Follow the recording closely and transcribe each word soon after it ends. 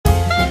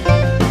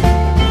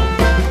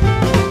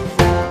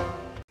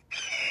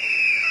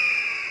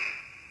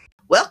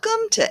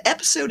to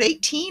episode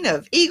 18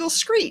 of Eagle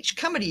Screech,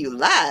 coming to you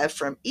live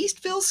from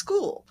Eastville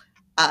School.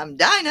 I'm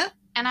Dinah.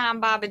 And I'm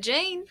Bobby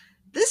Jean.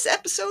 This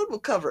episode will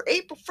cover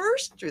April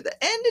 1st through the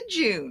end of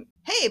June.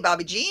 Hey,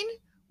 Bobby Jean,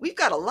 we've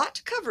got a lot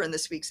to cover in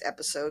this week's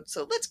episode,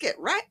 so let's get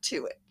right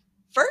to it.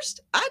 First,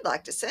 I'd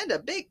like to send a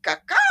big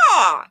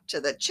caw-caw to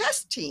the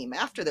chess team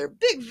after their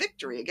big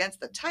victory against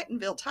the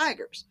Titanville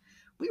Tigers.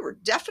 We were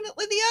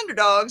definitely the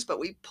underdogs, but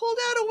we pulled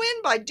out a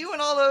win by doing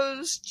all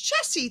those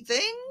chessy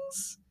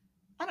things.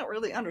 I don't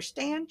really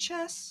understand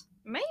chess.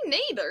 Me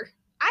neither.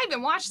 I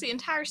even watched the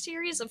entire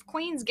series of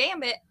Queen's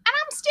Gambit, and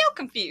I'm still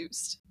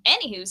confused.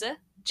 Anywhoza,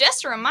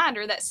 just a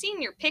reminder that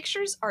senior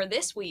pictures are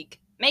this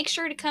week. Make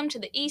sure to come to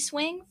the East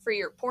Wing for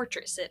your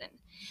portrait sitting.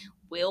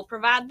 We'll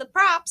provide the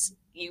props,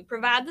 you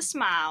provide the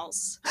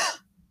smiles.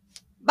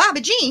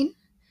 Bobby Jean,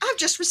 I've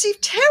just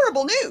received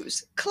terrible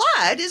news.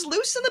 Clyde is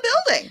loose in the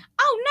building.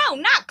 Oh no,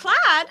 not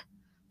Clyde.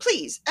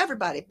 Please,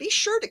 everybody, be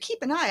sure to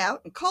keep an eye out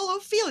and call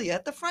Ophelia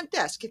at the front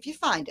desk if you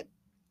find him.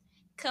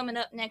 Coming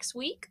up next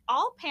week,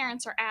 all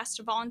parents are asked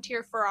to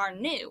volunteer for our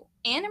new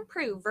and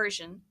improved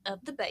version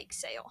of the bake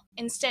sale.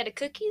 Instead of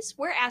cookies,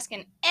 we're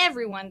asking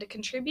everyone to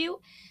contribute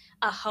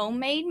a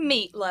homemade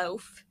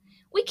meatloaf.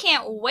 We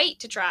can't wait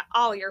to try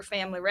all your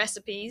family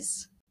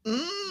recipes.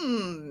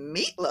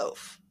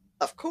 Meatloaf.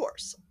 Of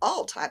course,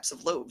 all types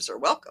of loaves are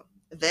welcome.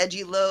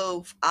 Veggie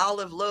loaf,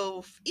 olive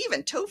loaf,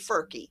 even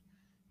tofurkey.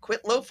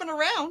 Quit loafing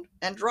around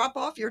and drop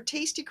off your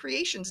tasty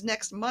creations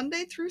next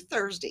Monday through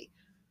Thursday.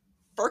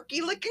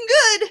 Furky looking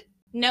good.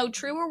 No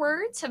truer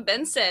words have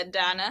been said,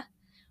 Dinah.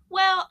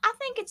 Well, I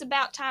think it's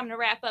about time to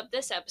wrap up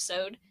this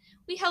episode.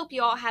 We hope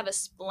you all have a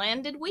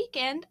splendid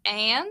weekend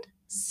and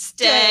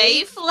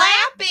stay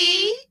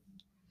flappy.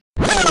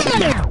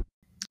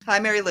 Hi,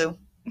 Mary Lou.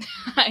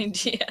 I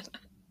did.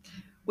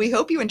 We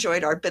hope you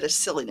enjoyed our bit of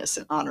silliness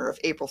in honor of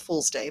April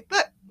Fool's Day,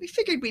 but we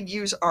figured we'd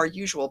use our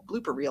usual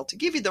blooper reel to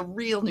give you the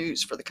real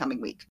news for the coming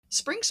week.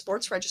 Spring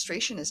sports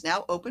registration is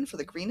now open for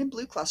the green and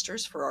blue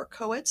clusters for our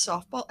co-ed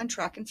softball and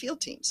track and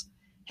field teams.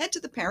 Head to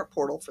the parent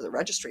portal for the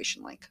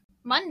registration link.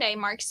 Monday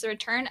marks the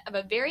return of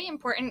a very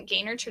important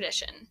Gaynor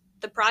tradition,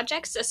 the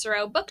Project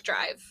Cicero Book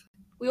Drive.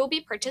 We will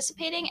be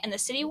participating in the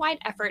citywide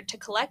effort to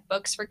collect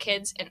books for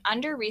kids in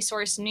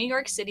under-resourced New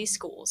York City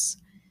schools.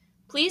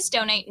 Please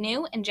donate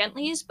new and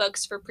gently used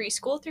books for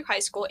preschool through high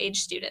school age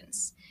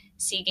students.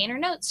 See Gaynor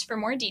Notes for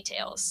more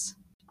details.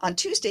 On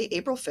Tuesday,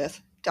 April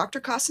 5th,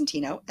 Dr.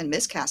 Cosentino and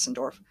Ms.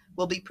 Kassendorf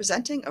will be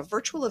presenting a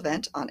virtual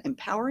event on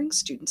empowering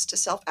students to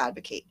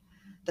self-advocate.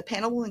 The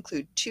panel will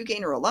include 2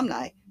 Gaynor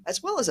alumni,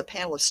 as well as a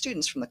panel of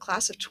students from the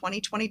class of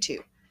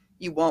 2022.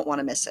 You won't want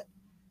to miss it.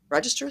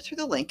 Register through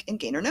the link in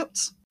Gaynor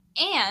Notes.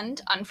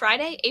 And on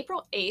Friday,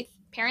 April 8th,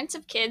 parents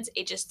of kids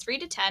ages 3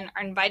 to 10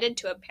 are invited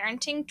to a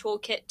parenting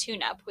toolkit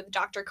tune-up with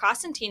Dr.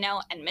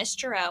 Cosentino and Ms.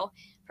 Giroux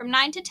from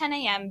 9 to 10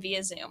 a.m.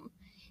 via Zoom.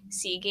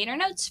 See Gaynor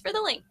Notes for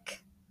the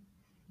link.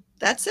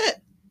 That's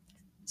it.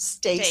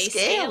 Stay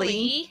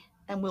scaly,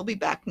 and we'll be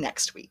back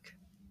next week.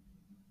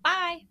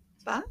 Bye.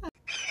 Bye.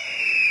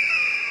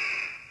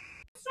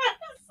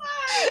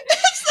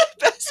 It's the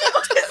best.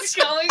 It's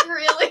going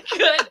really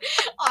good.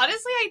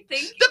 Honestly, I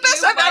think the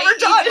best I've ever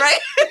done, right?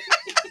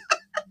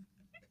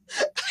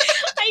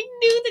 I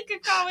knew the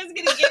cacao was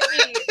gonna get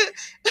me.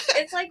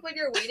 It's like when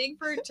you're waiting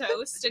for a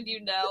toast and you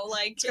know,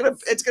 like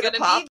it's gonna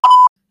pop.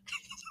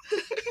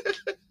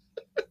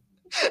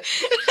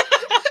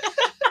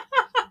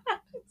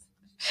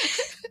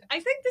 I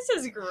think this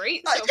is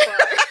great so far.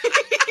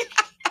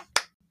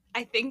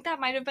 I think that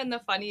might have been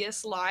the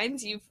funniest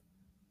lines you've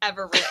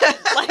ever written.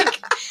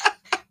 Like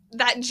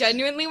that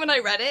genuinely, when I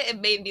read it, it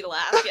made me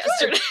laugh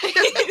yesterday.